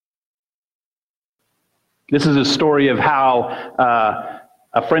This is a story of how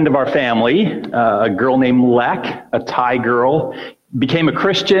a friend of our family, a girl named Lek, a Thai girl, became a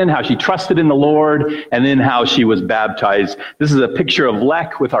Christian, how she trusted in the Lord, and then how she was baptized. This is a picture of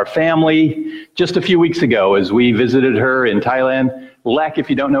Lek with our family just a few weeks ago as we visited her in Thailand. Lek, if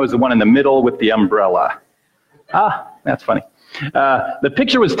you don't know, is the one in the middle with the umbrella. That's funny. The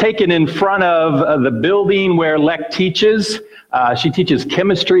picture was taken in front of the building where Lek teaches. She teaches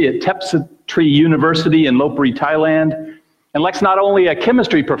chemistry at Thepsatri University in Lopburi, Thailand. And Lek's not only a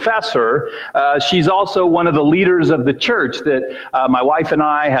chemistry professor, she's also one of the leaders of the church that my wife and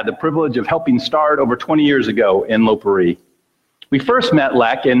I had the privilege of helping start over 20 years ago in Lopburi. We first met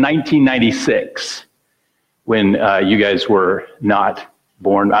Lek in 1996 when you guys were not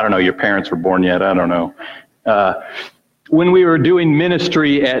born. I don't know, your parents were born yet, I don't know. When we were doing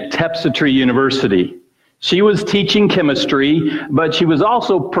ministry at Thepsatri University. She was teaching chemistry, but she was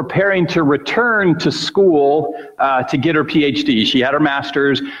also preparing to return to school to get her PhD. She had her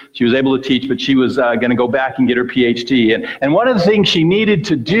master's, she was able to teach, but she was going to go back and get her PhD. And one of the things she needed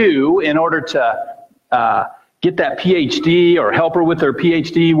to do in order to get that PhD or help her with her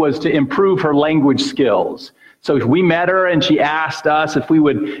PhD was to improve her language skills. So we met her and she asked us if we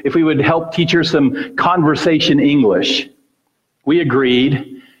would help teach her some conversation English. We agreed.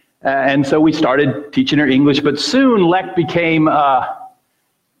 And so we started teaching her English, but soon Lek became, that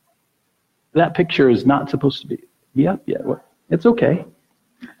picture is not supposed to be up yet. It's okay.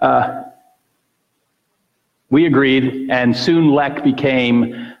 We agreed, and soon Lek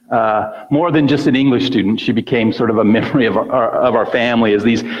became more than just an English student. She became sort of a memory of our family, as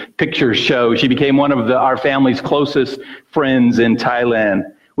these pictures show. She became one of our family's closest friends in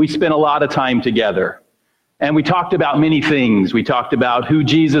Thailand. We spent a lot of time together. And we talked about many things. We talked about who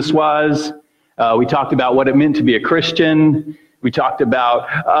Jesus was. We talked about what it meant to be a Christian. We talked about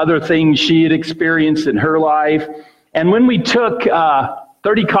other things she had experienced in her life. And when we took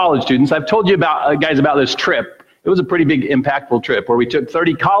 30 college students, I've told you guys about this trip. It was a pretty big, impactful trip where we took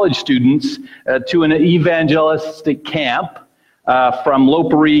 30 college students to an evangelistic camp from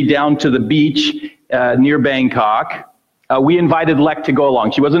Lopburi down to the beach near Bangkok. We invited Lek to go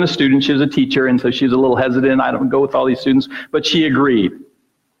along. She wasn't a student, she was a teacher, and so she was a little hesitant. I don't go with all these students, but she agreed.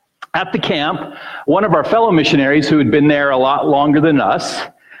 At the camp, one of our fellow missionaries who had been there a lot longer than us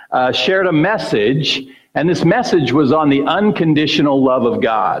shared a message, and this message was on the unconditional love of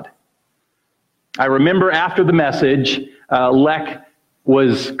God. I remember after the message, Lek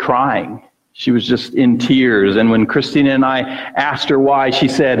was crying. She was just in tears, and when Christina and I asked her why, she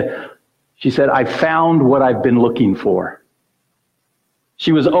said, I found what I've been looking for.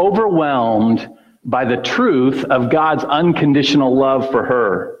 She was overwhelmed by the truth of God's unconditional love for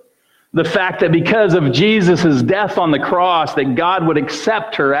her. The fact that because of Jesus' death on the cross, that God would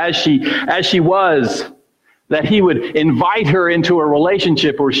accept her as she was, that he would invite her into a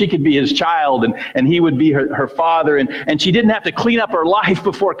relationship where she could be his child and he would be her father, and she didn't have to clean up her life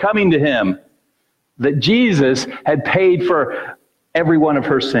before coming to him, that Jesus had paid for every one of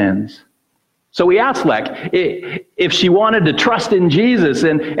her sins. So we asked Lek if she wanted to trust in Jesus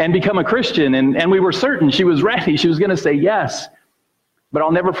and become a Christian, and we were certain she was ready. She was going to say yes. But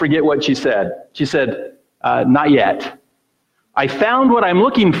I'll never forget what she said. She said, not yet. I found what I'm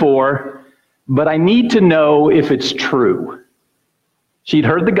looking for, but I need to know if it's true. She'd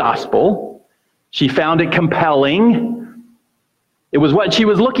heard the gospel. She found it compelling. It was what she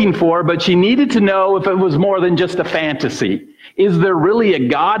was looking for, but she needed to know if it was more than just a fantasy. Is there really a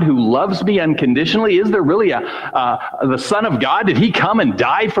God who loves me unconditionally? Is there really the Son of God? Did he come and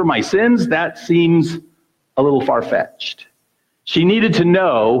die for my sins? That seems a little far-fetched. She needed to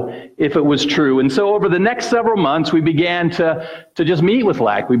know if it was true. And so over the next several months, we began to just meet with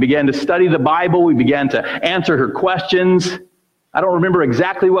Lek. We began to study the Bible. We began to answer her questions. I don't remember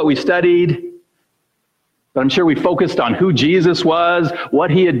exactly what we studied, but I'm sure we focused on who Jesus was, what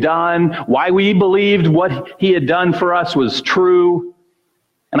he had done, why we believed what he had done for us was true.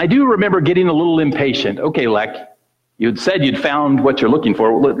 And I do remember getting a little impatient. Okay, Lek, you had said you'd found what you're looking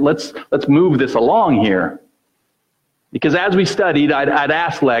for. Let's move this along here. Because as we studied, I'd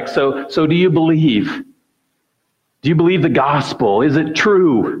ask Lek, so do you believe? Do you believe the gospel? Is it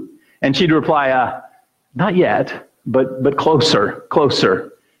true? And she'd reply, not yet, but closer.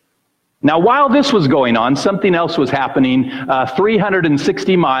 Now, while this was going on, something else was happening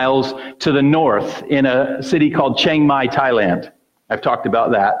 360 miles to the north in a city called Chiang Mai, Thailand. I've talked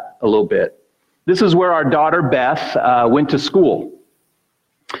about that a little bit. This is where our daughter Beth went to school.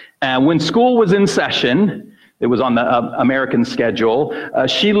 And when school was in session, it was on the American schedule,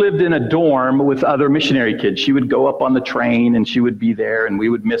 she lived in a dorm with other missionary kids. She would go up on the train and she would be there and we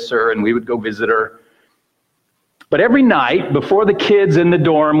would miss her and we would go visit her. But every night, before the kids in the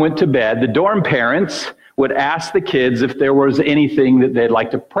dorm went to bed, the dorm parents would ask the kids if there was anything that they'd like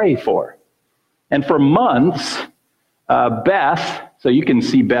to pray for. And for months, Beth, so you can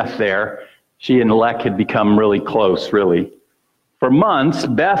see Beth there, she and Lek had become really close, really. For months,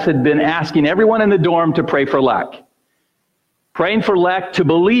 Beth had been asking everyone in the dorm to pray for Lek. Praying for Lek to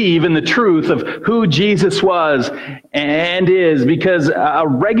believe in the truth of who Jesus was and is, because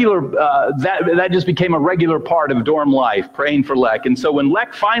that just became a regular part of dorm life, praying for Lek. And so when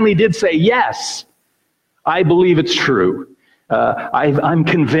Lek finally did say, yes, I believe it's true. I'm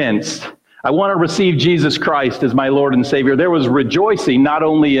convinced. I want to receive Jesus Christ as my Lord and Savior. There was rejoicing not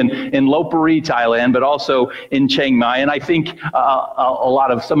only in Lopburi, Thailand, but also in Chiang Mai. And I think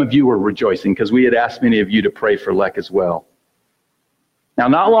some of you were rejoicing because we had asked many of you to pray for Lek as well. Now,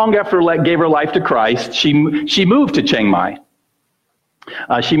 not long after Lek gave her life to Christ, she moved to Chiang Mai.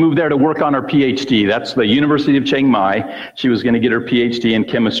 She moved there to work on her PhD. That's the University of Chiang Mai. She was going to get her PhD in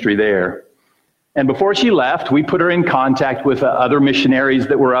chemistry there. And before she left, we put her in contact with other missionaries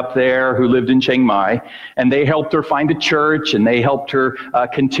that were up there who lived in Chiang Mai, and they helped her find a church, and they helped her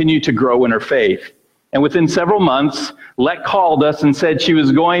continue to grow in her faith. And within several months, Lek called us and said she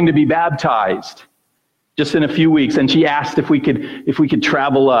was going to be baptized just in a few weeks, and she asked if we could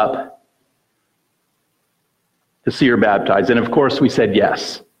travel up to see her baptized. And of course, we said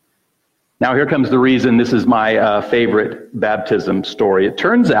yes. Now here comes the reason this is my favorite baptism story. It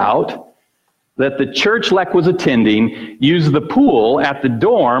turns out that the church Lek was attending used the pool at the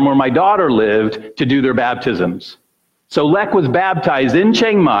dorm where my daughter lived to do their baptisms. So Lek was baptized in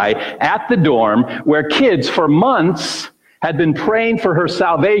Chiang Mai at the dorm where kids for months had been praying for her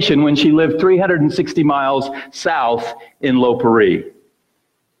salvation when she lived 360 miles south in Lopburi.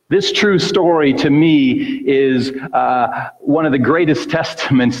 This true story to me is one of the greatest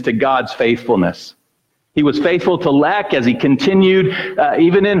testaments to God's faithfulness. He was faithful to Lek as he continued,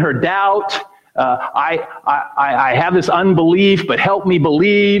 even in her doubt. I have this unbelief, but help me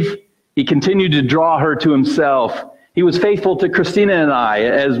believe. He continued to draw her to himself. He was faithful to Christina and I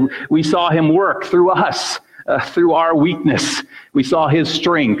as we saw him work through us. Through our weakness, we saw his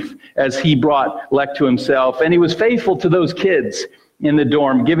strength as he brought Lek to himself. And he was faithful to those kids in the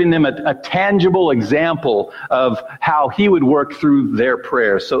dorm, giving them a tangible example of how he would work through their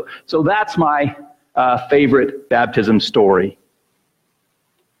prayers. So that's my favorite baptism story.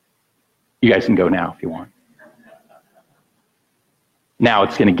 You guys can go now if you want. Now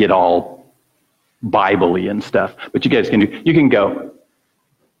it's going to get all Bible-y and stuff, but you guys can go.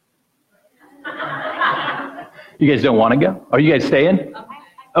 You guys don't want to go? Are you guys staying?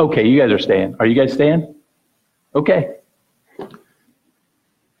 Okay, you guys are staying. Are you guys staying? Okay.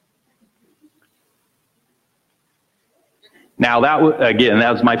 Now that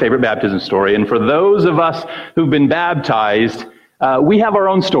was my favorite baptism story. And for those of us who've been baptized, we have our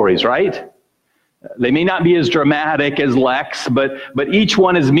own stories, right? They may not be as dramatic as Lek's, but each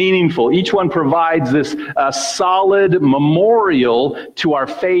one is meaningful. Each one provides this solid memorial to our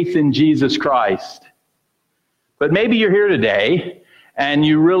faith in Jesus Christ. But maybe you're here today and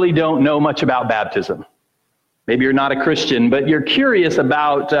you really don't know much about baptism. Maybe you're not a Christian, but you're curious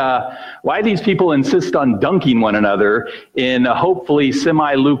about why these people insist on dunking one another in a hopefully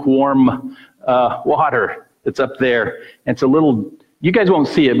semi-lukewarm water that's up there. And it's a little, you guys won't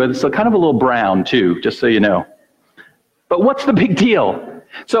see it, but it's kind of a little brown too, just so you know. But what's the big deal?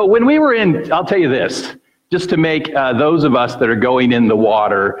 So when we were I'll tell you this, just to make those of us that are going in the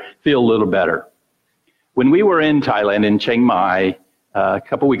water feel a little better. When we were in Thailand, in Chiang Mai, a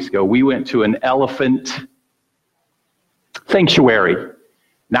couple weeks ago, we went to an elephant sanctuary.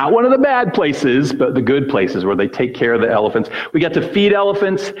 Not one of the bad places, but the good places where they take care of the elephants. We got to feed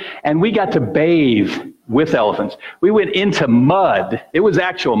elephants, and we got to bathe with elephants. We went into mud. It was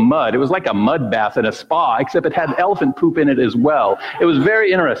actual mud. It was like a mud bath in a spa, except it had elephant poop in it as well. It was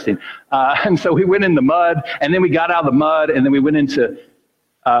very interesting. And so we went in the mud, and then we got out of the mud, and then we went into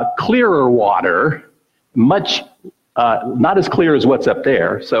clearer water, much not as clear as what's up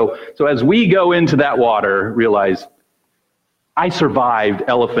there. So as we go into that water, realize I survived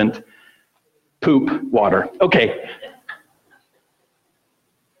elephant poop water. Okay.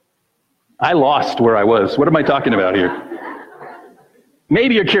 I lost where I was. What am I talking about here?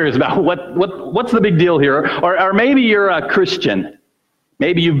 Maybe you're curious about what's the big deal here, or maybe you're a Christian.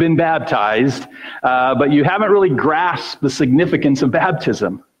 Maybe you've been baptized, but you haven't really grasped the significance of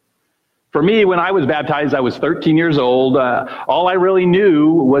baptism. For me, when I was baptized, I was 13 years old. All I really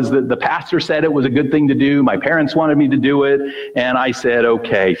knew was that the pastor said it was a good thing to do. My parents wanted me to do it. And I said,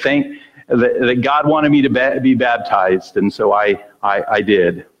 okay, that God wanted me to be baptized. And so I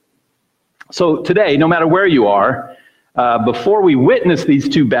did. So today, no matter where you are, before we witness these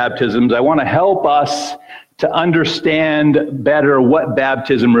two baptisms, I want to help us to understand better what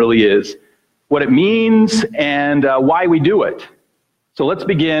baptism really is, what it means, and why we do it. So let's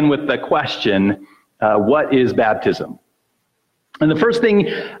begin with the question, what is baptism? And the first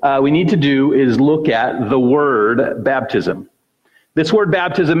thing we need to do is look at the word baptism. This word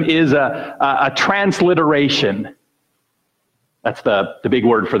baptism is a transliteration. That's the big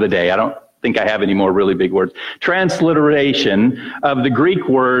word for the day. I don't think I have any more really big words. Transliteration of the Greek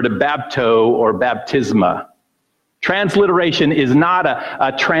word bapto or baptisma. Transliteration is not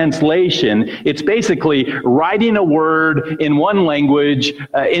a translation. It's basically writing a word in one language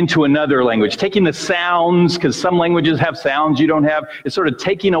into another language. Taking the sounds, because some languages have sounds you don't have. It's sort of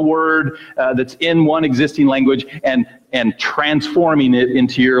taking a word that's in one existing language and transforming it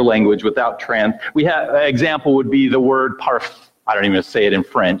into your language without an example would be the word I don't even say it in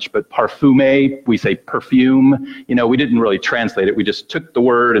French, but parfume, we say perfume. You know, we didn't really translate it. We just took the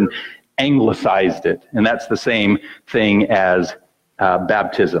word and anglicized it. And that's the same thing as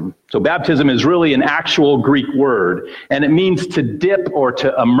baptism. So baptism is really an actual Greek word, and it means to dip or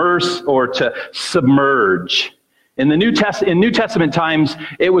to immerse or to submerge. In New Testament times,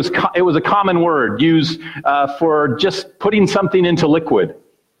 it was a common word used for just putting something into liquid.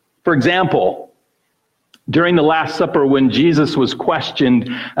 For example, during the Last Supper, when Jesus was questioned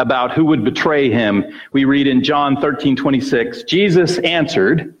about who would betray him, we read in John 13:26, Jesus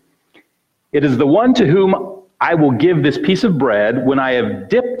answered, "It is the one to whom I will give this piece of bread when I have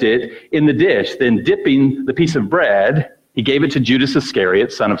dipped it in the dish." Then dipping the piece of bread, he gave it to Judas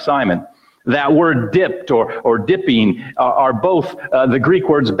Iscariot, son of Simon. That word dipped or dipping are both the Greek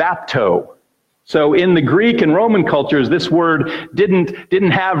words bapto. So in the Greek and Roman cultures, this word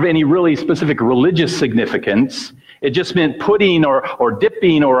didn't have any really specific religious significance. It just meant putting or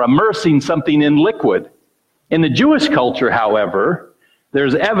dipping or immersing something in liquid. In the Jewish culture, however,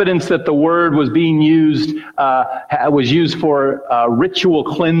 there's evidence that the word was used for ritual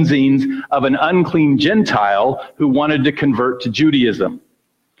cleansings of an unclean Gentile who wanted to convert to Judaism.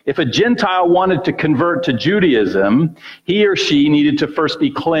 If a Gentile wanted to convert to Judaism, he or she needed to first be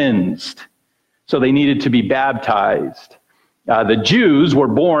cleansed. So they needed to be baptized. The Jews were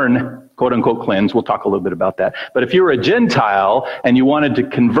born, quote unquote, cleansed. We'll talk a little bit about that. But if you were a Gentile and you wanted to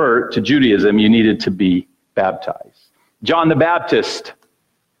convert to Judaism, you needed to be baptized. John the Baptist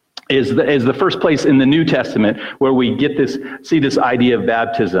is the first place in the New Testament where we see this idea of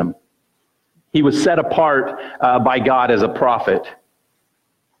baptism. He was set apart by God as a prophet.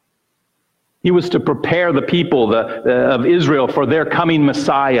 He was to prepare the people of Israel for their coming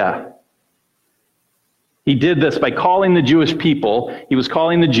Messiah. He did this by calling the Jewish people. He was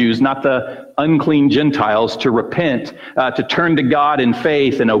calling the Jews, not the unclean Gentiles, to repent, to turn to God in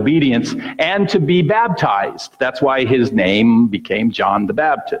faith and obedience, and to be baptized. That's why his name became John the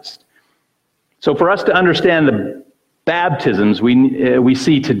Baptist. So for us to understand the baptisms we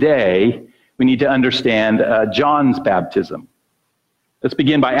see today, we need to understand John's baptism. Let's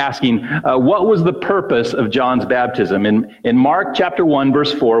begin by asking, what was the purpose of John's baptism? In Mark chapter 1,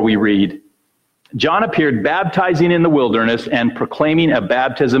 verse 4, we read, "John appeared baptizing in the wilderness and proclaiming a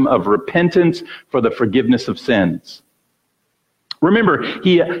baptism of repentance for the forgiveness of sins." Remember,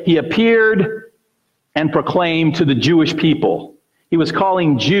 he appeared and proclaimed to the Jewish people. He was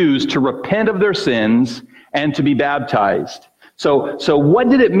calling Jews to repent of their sins and to be baptized. So what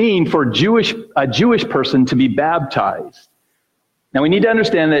did it mean for a Jewish person to be baptized? Now we need to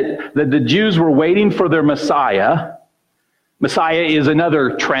understand that the Jews were waiting for their Messiah. Messiah is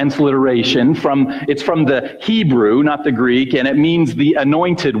another transliteration it's from the Hebrew, not the Greek, and it means the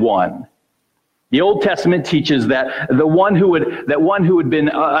anointed one. The Old Testament teaches that one who had been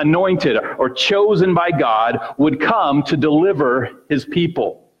anointed or chosen by God would come to deliver his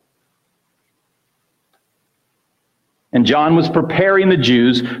people. And John was preparing the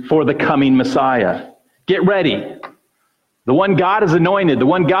Jews for the coming Messiah. Get ready. The one God has anointed, the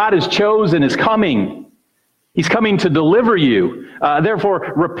one God has chosen is coming. He's coming to deliver you.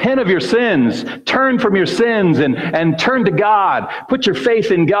 Therefore, repent of your sins. Turn from your sins and turn to God. Put your faith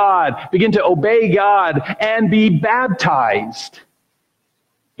in God. Begin to obey God and be baptized.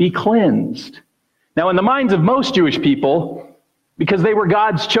 Be cleansed. Now, in the minds of most Jewish people, because they were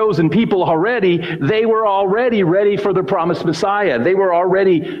God's chosen people already, they were already ready for the promised Messiah. They were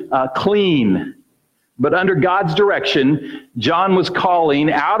already clean. But under God's direction, John was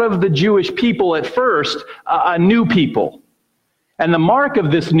calling out of the Jewish people at first a new people. And the mark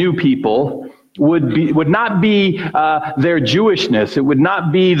of this new people would not be their Jewishness. It would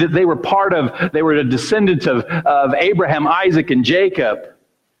not be that they were a descendant of Abraham, Isaac, and Jacob.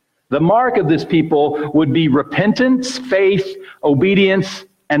 The mark of this people would be repentance, faith, obedience,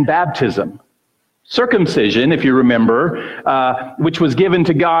 and baptism. Circumcision, if you remember, which was given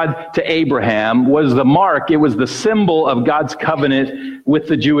to God to Abraham, was the mark. It was the symbol of God's covenant with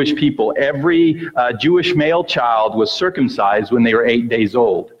the Jewish people. Every Jewish male child was circumcised when they were 8 days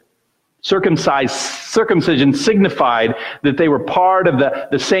old. Circumcision signified that they were part of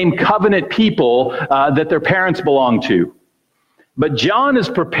the same covenant people that their parents belonged to. But John is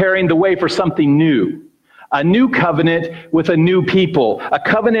preparing the way for something new. A new covenant with a new people. A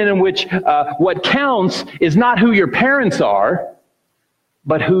covenant in which what counts is not who your parents are,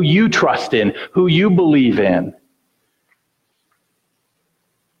 but who you trust in, who you believe in.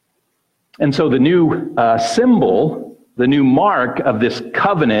 And so the new symbol, the new mark of this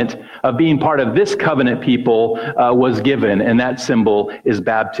covenant, of being part of this covenant people, was given, and that symbol is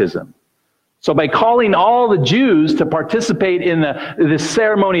baptism. So by calling all the Jews to participate in this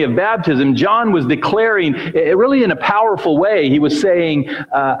ceremony of baptism, John was declaring, really in a powerful way, he was saying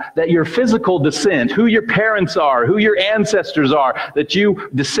that your physical descent, who your parents are, who your ancestors are, that you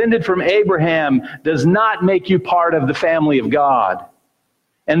descended from Abraham, does not make you part of the family of God.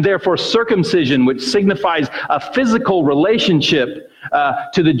 And therefore circumcision, which signifies a physical relationship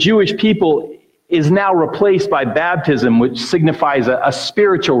to the Jewish people, is now replaced by baptism, which signifies a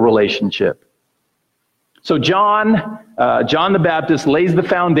spiritual relationship. So John the Baptist lays the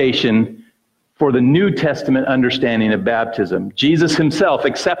foundation for the New Testament understanding of baptism. Jesus himself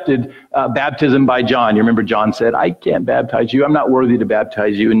accepted baptism by John. You remember John said, I can't baptize you. I'm not worthy to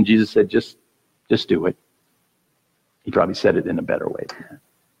baptize you. And Jesus said, just do it. He probably said it in a better way than that.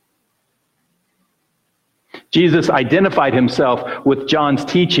 Jesus identified himself with John's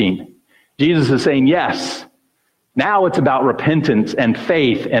teaching. Jesus is saying, yes, now it's about repentance and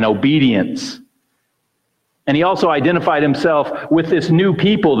faith and obedience. And he also identified himself with this new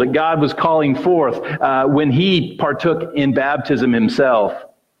people that God was calling forth when he partook in baptism himself.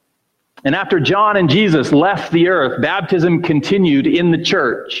 And after John and Jesus left the earth, baptism continued in the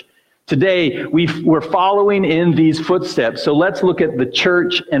church. Today, we're following in these footsteps. So let's look at the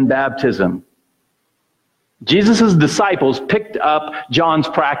church and baptism. Jesus' disciples picked up John's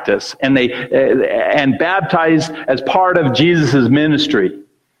practice and and baptized as part of Jesus' ministry.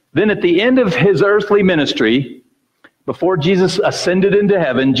 Then at the end of his earthly ministry, before Jesus ascended into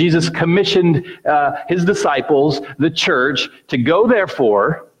heaven, Jesus commissioned his disciples, the church, to go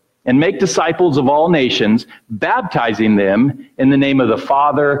therefore and make disciples of all nations, baptizing them in the name of the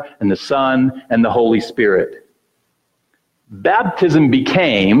Father and the Son and the Holy Spirit. Baptism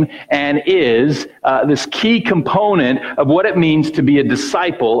became and is this key component of what it means to be a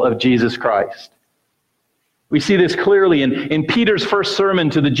disciple of Jesus Christ. We see this clearly in Peter's first sermon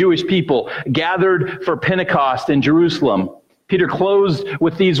to the Jewish people gathered for Pentecost in Jerusalem. Peter closed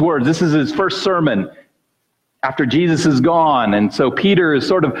with these words. This is his first sermon after Jesus is gone. And so Peter is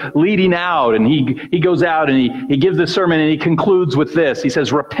sort of leading out, and he goes out and he gives this sermon, and he concludes with this. He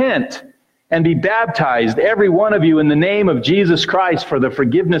says, repent and be baptized, every one of you, in the name of Jesus Christ for the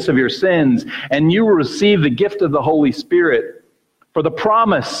forgiveness of your sins, and you will receive the gift of the Holy Spirit. For the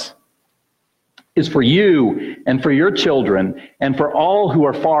promise is for you and for your children and for all who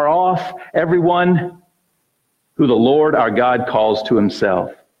are far off, everyone who the Lord our God calls to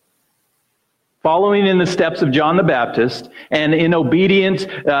himself. Following in the steps of John the Baptist and in obedience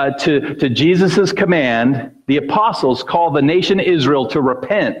to Jesus' command, the apostles called the nation Israel to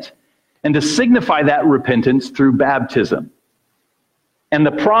repent and to signify that repentance through baptism. And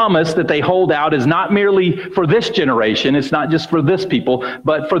the promise that they hold out is not merely for this generation, it's not just for this people,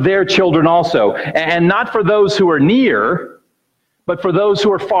 but for their children also. And not for those who are near, but for those who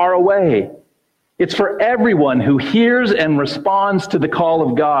are far away. It's for everyone who hears and responds to the call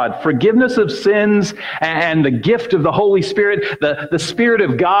of God. Forgiveness of sins and the gift of the Holy Spirit, the Spirit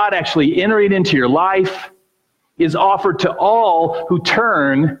of God actually entering into your life, is offered to all who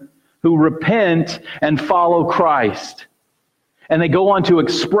turn, who repent and follow Christ. And they go on to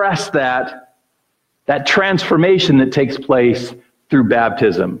express that transformation that takes place through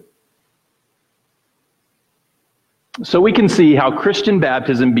baptism. So we can see how Christian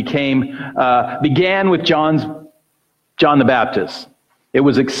baptism began with John the Baptist. It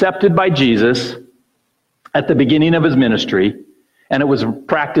was accepted by Jesus at the beginning of his ministry, and it was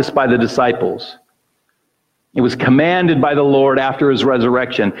practiced by the disciples. It was commanded by the Lord after his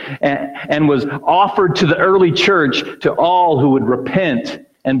resurrection and was offered to the early church to all who would repent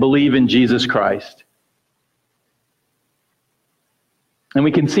and believe in Jesus Christ. And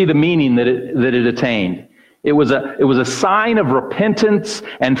we can see the meaning that it attained. It was a sign of repentance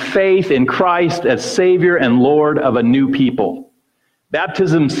and faith in Christ as Savior and Lord of a new people.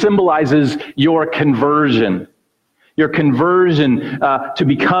 Baptism symbolizes your conversion to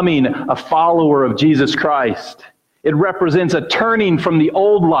becoming a follower of Jesus Christ. It represents a turning from the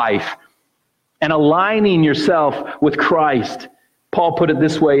old life and aligning yourself with Christ. Paul put it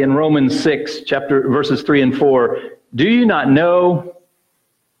this way in Romans 6, verses 3 and 4. Do you not know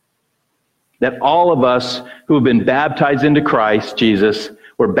that all of us who have been baptized into Christ Jesus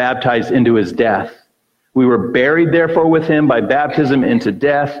were baptized into his death? We were buried, therefore, with him by baptism into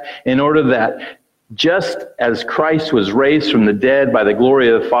death, in order that just as Christ was raised from the dead by the glory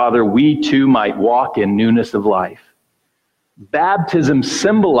of the Father, we too might walk in newness of life. Baptism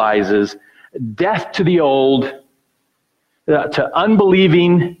symbolizes death to the old, to that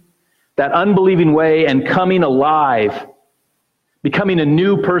unbelieving way, and coming alive, becoming a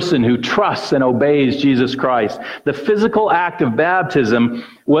new person who trusts and obeys Jesus Christ. The physical act of baptism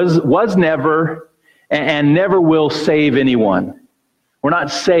was never and never will save anyone. We're not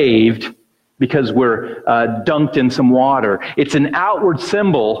saved because we're dunked in some water. It's an outward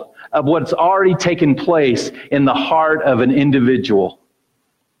symbol of what's already taken place in the heart of an individual.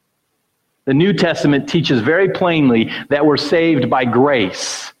 The New Testament teaches very plainly that we're saved by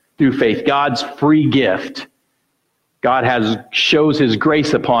grace through faith, God's free gift. God shows his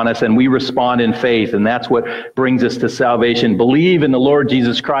grace upon us, and we respond in faith, and that's what brings us to salvation. Believe in the Lord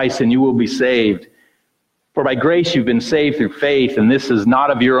Jesus Christ, and you will be saved. For by grace you've been saved through faith, and this is not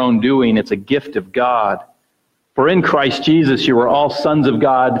of your own doing, it's a gift of God. For in Christ Jesus you are all sons of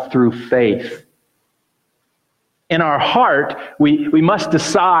God through faith. In our heart, we must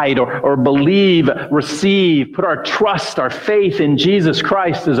decide or believe, receive, put our trust, our faith in Jesus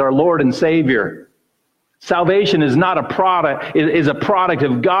Christ as our Lord and Savior. Salvation is not a product, it is a product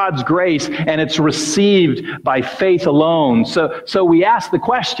of God's grace, and it's received by faith alone. So we ask the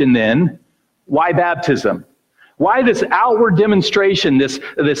question then, why baptism? Why this outward demonstration,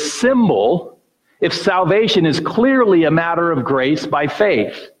 this symbol, if salvation is clearly a matter of grace by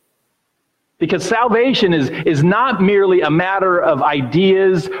faith? Because salvation is not merely a matter of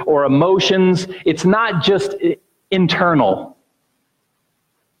ideas or emotions. It's not just internal.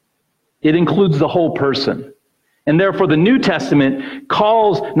 It includes the whole person. And therefore the New Testament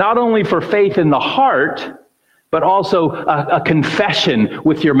calls not only for faith in the heart, but also a confession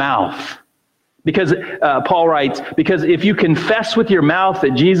with your mouth. Because Paul writes, because if you confess with your mouth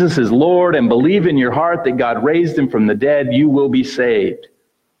that Jesus is Lord and believe in your heart that God raised him from the dead, you will be saved.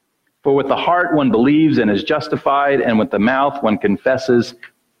 For with the heart one believes and is justified, and with the mouth one confesses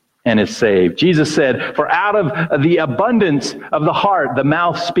and is saved. Jesus said, for out of the abundance of the heart, the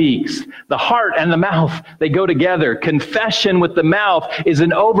mouth speaks. The heart and the mouth, they go together. Confession with the mouth is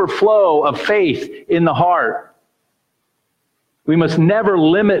an overflow of faith in the heart. We must never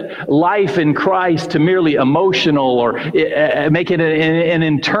limit life in Christ to merely emotional or make it an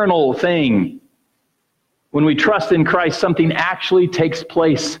internal thing. When we trust in Christ, something actually takes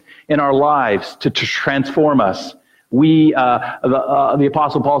place in our lives to transform us. The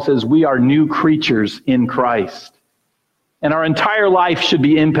Apostle Paul says we are new creatures in Christ. And our entire life should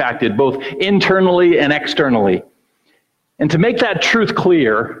be impacted both internally and externally. And to make that truth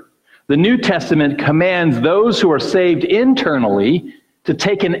clear, the New Testament commands those who are saved internally to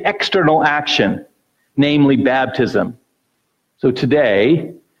take an external action, namely baptism. So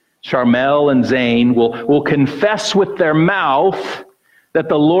today, Charmel and Zane will confess with their mouth that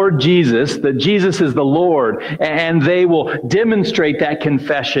that Jesus is the Lord, and they will demonstrate that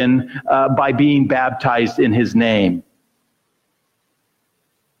confession by being baptized in his name.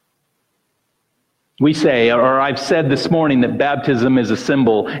 We say, or I've said this morning, that baptism is a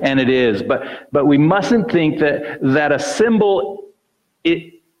symbol, and it is, but we mustn't think that a symbol,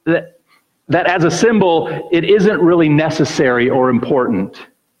 that as a symbol, it isn't really necessary or important.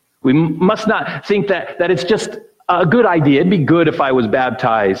 We must not think that it's just a good idea. It'd be good if I was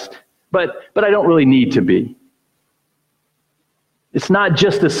baptized, but I don't really need to be. It's not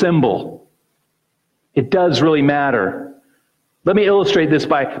just a symbol. It does really matter. Let me illustrate this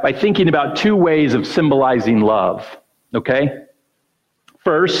by thinking about two ways of symbolizing love, okay?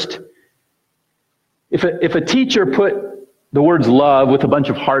 First, if a teacher put the words love with a bunch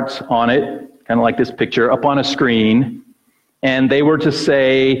of hearts on it, kind of like this picture, up on a screen, and they were to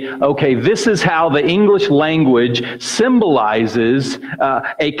say, okay, this is how the English language symbolizes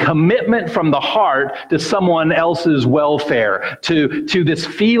a commitment from the heart to someone else's welfare, to this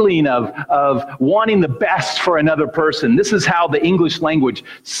feeling of wanting the best for another person. This is how the English language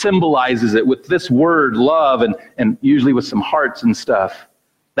symbolizes it, with this word, love, and usually with some hearts and stuff.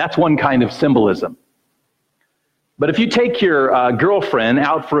 That's one kind of symbolism. But if you take your girlfriend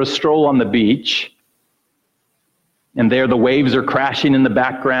out for a stroll on the beach, And there the waves are crashing in the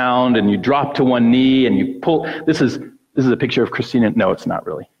background, and you drop to one knee and you pull. This is a picture of Christina. No, it's not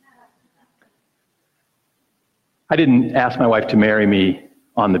really. I didn't ask my wife to marry me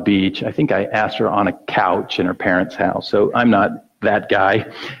on the beach. I think I asked her on a couch in her parents' house, so I'm not that guy.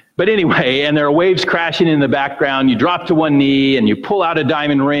 But anyway, and there are waves crashing in the background. You drop to one knee and you pull out a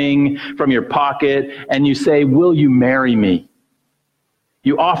diamond ring from your pocket and you say, "Will you marry me?"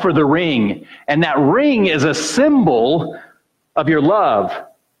 You offer the ring, and that ring is a symbol of your love.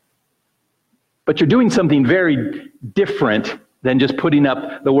 But you're doing something very different than just putting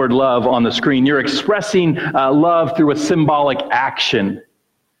up the word love on the screen. You're expressing love through a symbolic action.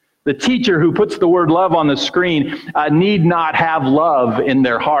 The teacher who puts the word love on the screen need not have love in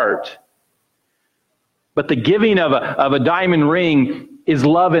their heart. But the giving of a diamond ring is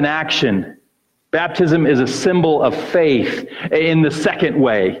love in action. Baptism is a symbol of faith in the second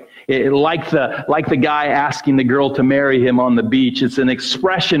way. Like the guy asking the girl to marry him on the beach, it's an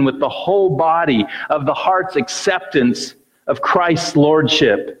expression with the whole body of the heart's acceptance of Christ's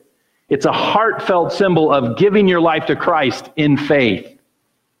lordship. It's a heartfelt symbol of giving your life to Christ in faith.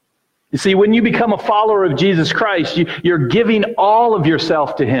 You see, when you become a follower of Jesus Christ, you're giving all of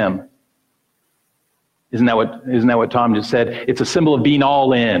yourself to Him. Isn't that what Tom just said? It's a symbol of being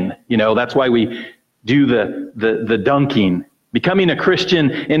all in. You know, that's why we do the dunking. Becoming a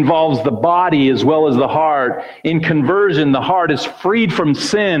Christian involves the body as well as the heart. In conversion, the heart is freed from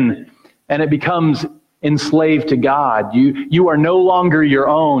sin and it becomes enslaved to God. You are no longer your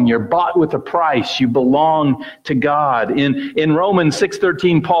own. You're bought with a price. You belong to God. In Romans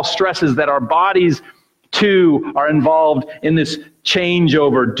 6:13, Paul stresses that our bodies too are involved in this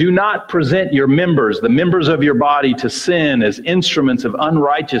changeover. Do not present your members, the members of your body, to sin as instruments of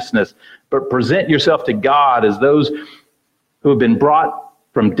unrighteousness, but present yourself to God as those who have been brought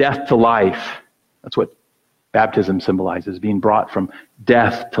from death to life. That's what baptism symbolizes, being brought from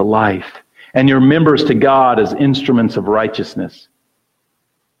death to life. And your members to God as instruments of righteousness.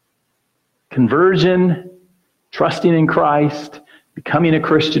 Conversion, trusting in Christ, becoming a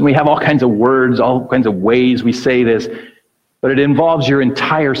Christian. We have all kinds of words, all kinds of ways we say this, but it involves your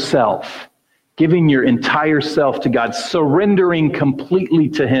entire self, giving your entire self to God, surrendering completely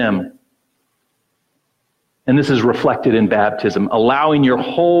to Him. And this is reflected in baptism, allowing your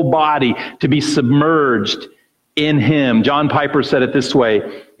whole body to be submerged in Him. John Piper said it this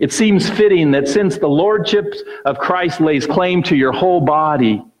way: it seems fitting that since the lordship of Christ lays claim to your whole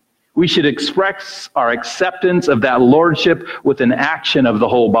body, we should express our acceptance of that lordship with an action of the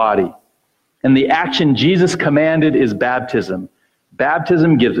whole body. And the action Jesus commanded is baptism.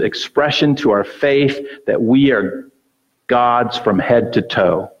 Baptism gives expression to our faith that we are God's from head to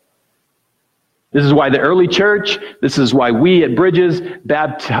toe. This is why the early church, this is why we at Bridges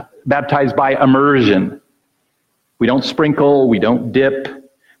baptize by immersion. We don't sprinkle, we don't dip,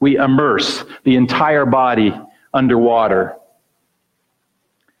 we immerse the entire body underwater. I'll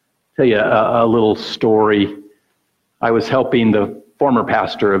tell you a little story. I was helping the former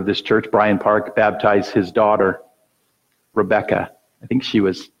pastor of this church, Brian Park, baptize his daughter, Rebecca. I think she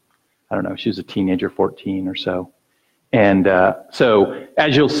was a teenager, 14 or so. And so,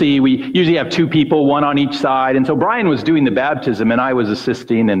 as you'll see, we usually have two people, one on each side. And so Brian was doing the baptism, and I was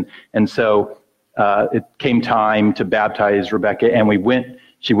assisting. And so it came time to baptize Rebecca, and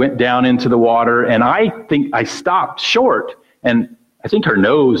she went down into the water, and I think I stopped short, and I think her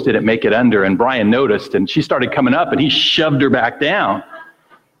nose didn't make it under, and Brian noticed, and she started coming up, and he shoved her back down.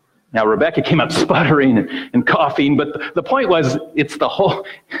 Now Rebecca came up sputtering and coughing, but the point was, it's the whole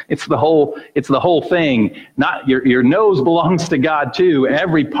thing. Not your nose belongs to God too,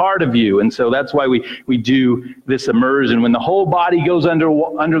 every part of you, and so that's why we do this immersion. When the whole body goes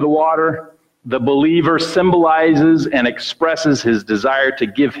under the water, the believer symbolizes and expresses his desire to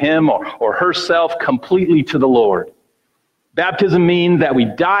give him or herself completely to the Lord. Baptism means that we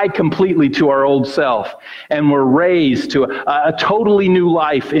die completely to our old self and we're raised to a totally new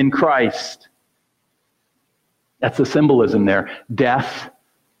life in Christ. That's the symbolism there. Death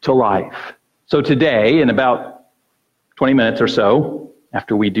to life. So today, in about 20 minutes or so,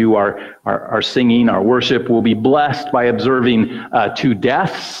 after we do our singing, our worship, we'll be blessed by observing 2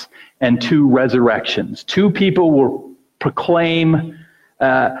 deaths and 2 resurrections. 2 people will proclaim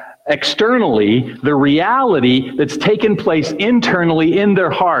externally the reality that's taken place internally in their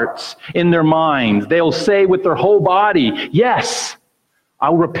hearts, in their minds. They'll say with their whole body, yes,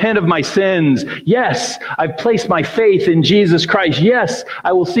 I'll repent of my sins. Yes, I've placed my faith in Jesus Christ. Yes,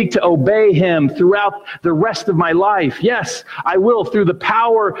 I will seek to obey Him throughout the rest of my life. Yes, I will, through the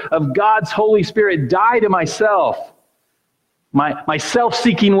power of God's Holy Spirit, die to myself my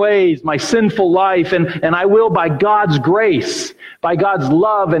self-seeking ways, my sinful life, and I will, by God's grace, by God's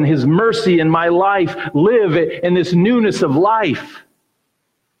love and His mercy in my life, live in this newness of life.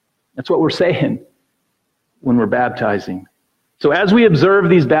 That's what we're saying when we're baptizing. So as we observe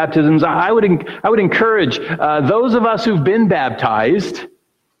these baptisms, I would encourage those of us who've been baptized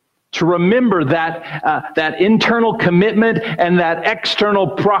to remember that internal commitment and that external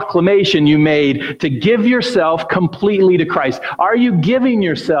proclamation you made to give yourself completely to Christ. Are you giving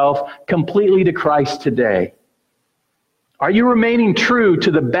yourself completely to Christ today? Are you remaining true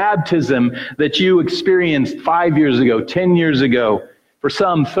to the baptism that you experienced 5 years ago, 10 years ago, for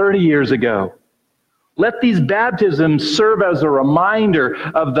some 30 years ago? Let these baptisms serve as a reminder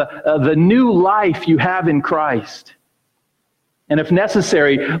of the new life you have in Christ. And if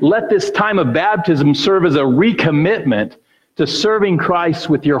necessary, let this time of baptism serve as a recommitment to serving Christ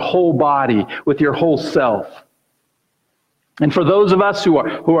with your whole body, with your whole self. And for those of us who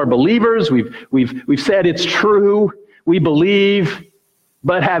are believers, we've said it's true, we believe,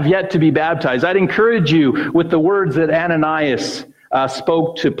 but have yet to be baptized. I'd encourage you with the words that Ananias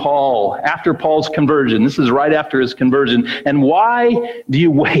spoke to Paul after Paul's conversion. This is right after his conversion. And why do you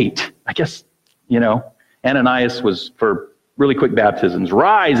wait? I guess, Ananias was for really quick baptisms.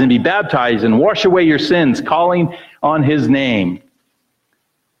 Rise and be baptized and wash away your sins, calling on His name.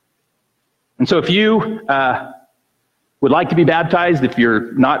 And so if you would like to be baptized, if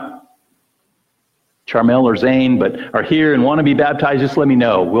you're not Charmel or Zane, but are here and want to be baptized, just let me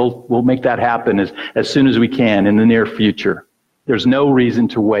know. We'll make that happen as soon as we can in the near future. There's no reason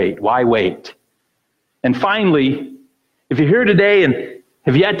to wait. Why wait? And finally, if you're here today and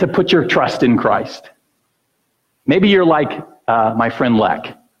have yet to put your trust in Christ, maybe you're like my friend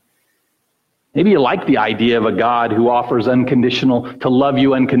Lek. Maybe you like the idea of a God who offers to love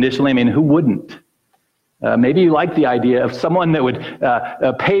you unconditionally. I mean, who wouldn't? Maybe you like the idea of someone that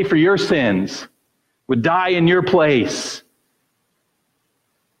would pay for your sins, would die in your place.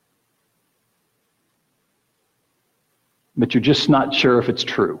 But you're just not sure if it's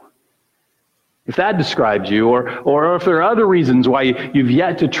true. If that describes you, or if there are other reasons why you've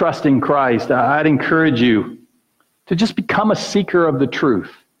yet to trust in Christ, I'd encourage you to just become a seeker of the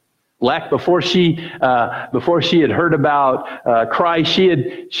truth. Lek, before she had heard about Christ, she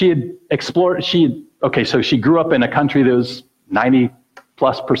had explored. So she grew up in a country that was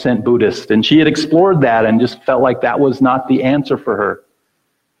 90+% Buddhist, and she had explored that and just felt like that was not the answer for her.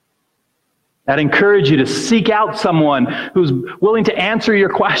 I'd encourage you to seek out someone who's willing to answer your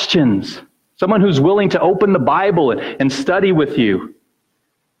questions, someone who's willing to open the Bible and study with you.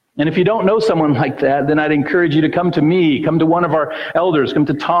 And if you don't know someone like that, then I'd encourage you to come to me, come to one of our elders, come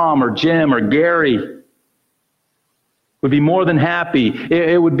to Tom or Jim or Gary. We'd be more than happy.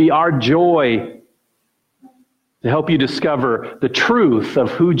 It would be our joy to help you discover the truth of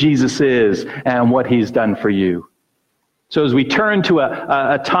who Jesus is and what He's done for you. So as we turn to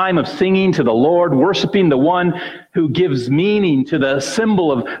a time of singing to the Lord, worshiping the one who gives meaning to the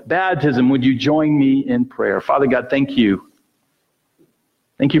symbol of baptism, would you join me in prayer? Father God, thank you.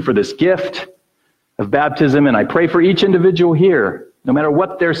 Thank you for this gift of baptism, and I pray for each individual here, no matter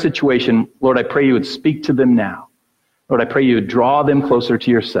what their situation. Lord, I pray you would speak to them now. Lord, I pray you would draw them closer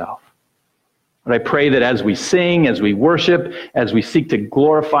to yourself. Lord, I pray that as we sing, as we worship, as we seek to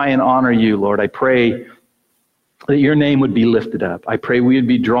glorify and honor you, Lord, I pray that your name would be lifted up. I pray we would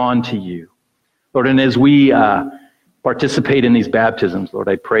be drawn to you. Lord, and as we participate in these baptisms, Lord,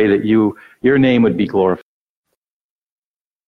 I pray that your name would be glorified.